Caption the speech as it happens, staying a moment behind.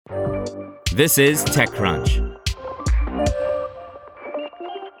This is TechCrunch.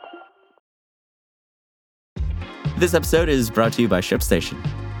 This episode is brought to you by ShipStation.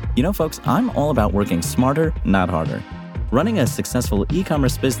 You know, folks, I'm all about working smarter, not harder. Running a successful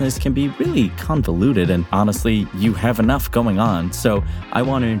e-commerce business can be really convoluted, and honestly, you have enough going on, so I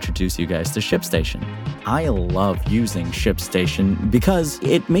want to introduce you guys to ShipStation. I love using ShipStation because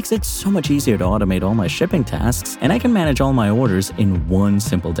it makes it so much easier to automate all my shipping tasks, and I can manage all my orders in one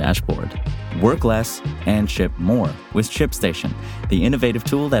simple dashboard. Work less and ship more with ShipStation, the innovative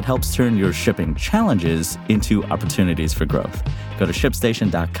tool that helps turn your shipping challenges into opportunities for growth. Go to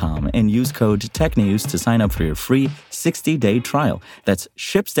ShipStation.com and use code TechNews to sign up for your free 60-day trial. That's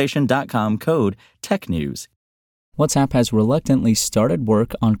ShipStation.com, code TechNews. WhatsApp has reluctantly started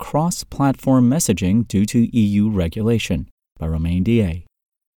work on cross-platform messaging due to EU regulation, by Romain Dillet.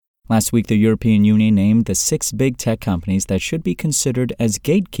 Last week, the European Union named the 6 big tech companies that should be considered as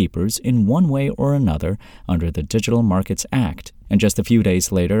gatekeepers in one way or another under the Digital Markets Act. And just a few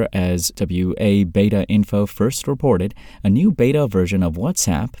days later, as WA Beta Info first reported, a new beta version of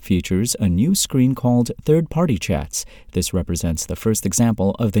WhatsApp features a new screen called Third-Party Chats. This represents the first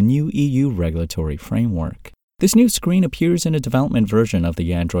example of the new EU regulatory framework. This new screen appears in a development version of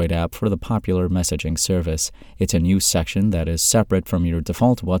the Android app for the popular messaging service. It's a new section that is separate from your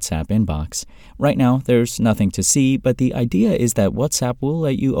default WhatsApp inbox. Right now, there's nothing to see, but the idea is that WhatsApp will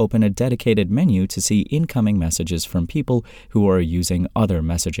let you open a dedicated menu to see incoming messages from people who are using other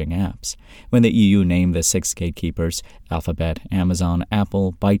messaging apps. When the EU named the 6 gatekeepers, Alphabet, Amazon,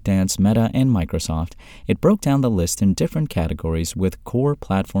 Apple, ByteDance, Meta, and Microsoft, it broke down the list in different categories with core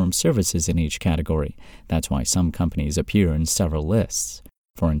platform services in each category. That's why some companies appear in several lists.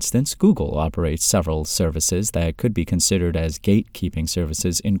 For instance, Google operates several services that could be considered as gatekeeping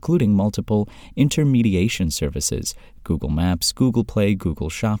services, including multiple intermediation services, Google Maps, Google Play, Google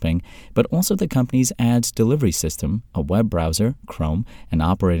Shopping, but also the company's ads delivery system, a web browser, Chrome, an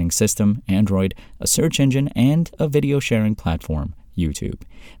operating system, Android, a search engine, and a video sharing platform, YouTube.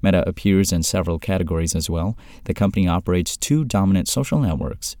 Meta appears in several categories as well. The company operates 2 dominant social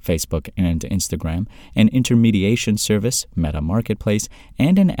networks, Facebook and Instagram, an intermediation service, Meta Marketplace,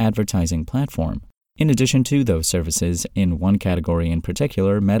 and an advertising platform. In addition to those services, in one category in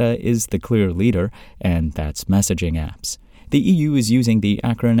particular, Meta is the clear leader, and that's messaging apps. The EU is using the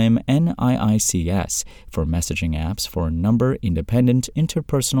acronym NIICS for Messaging Apps for Number Independent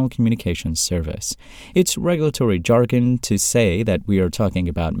Interpersonal Communications Service. It's regulatory jargon to say that we are talking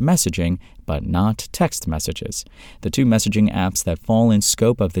about messaging, but not text messages. The 2 messaging apps that fall in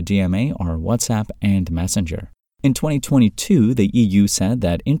scope of the DMA are WhatsApp and Messenger. In 2022, the EU said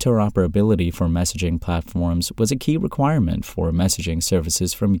that interoperability for messaging platforms was a key requirement for messaging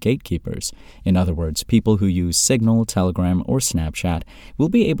services from gatekeepers. In other words, people who use Signal, Telegram, or Snapchat will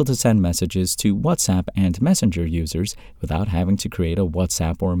be able to send messages to WhatsApp and Messenger users without having to create a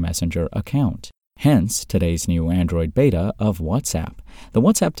WhatsApp or Messenger account. Hence, today's new Android beta of WhatsApp. The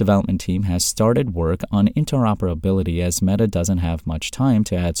WhatsApp development team has started work on interoperability as Meta doesn't have much time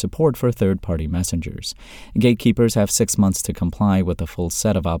to add support for third-party messengers. Gatekeepers have 6 months to comply with the full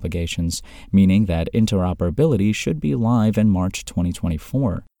set of obligations, meaning that interoperability should be live in March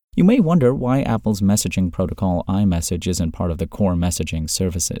 2024. You may wonder why Apple's messaging protocol iMessage isn't part of the core messaging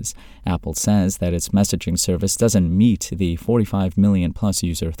services. Apple says that its messaging service doesn't meet the 45 million plus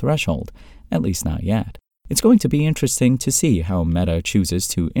user threshold, at least not yet. It's going to be interesting to see how Meta chooses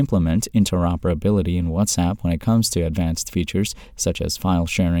to implement interoperability in WhatsApp when it comes to advanced features such as file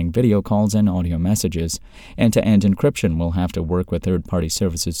sharing, video calls, and audio messages. End-to-end encryption will have to work with third-party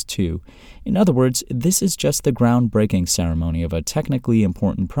services too. In other words, this is just the groundbreaking ceremony of a technically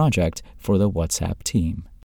important project for the WhatsApp team.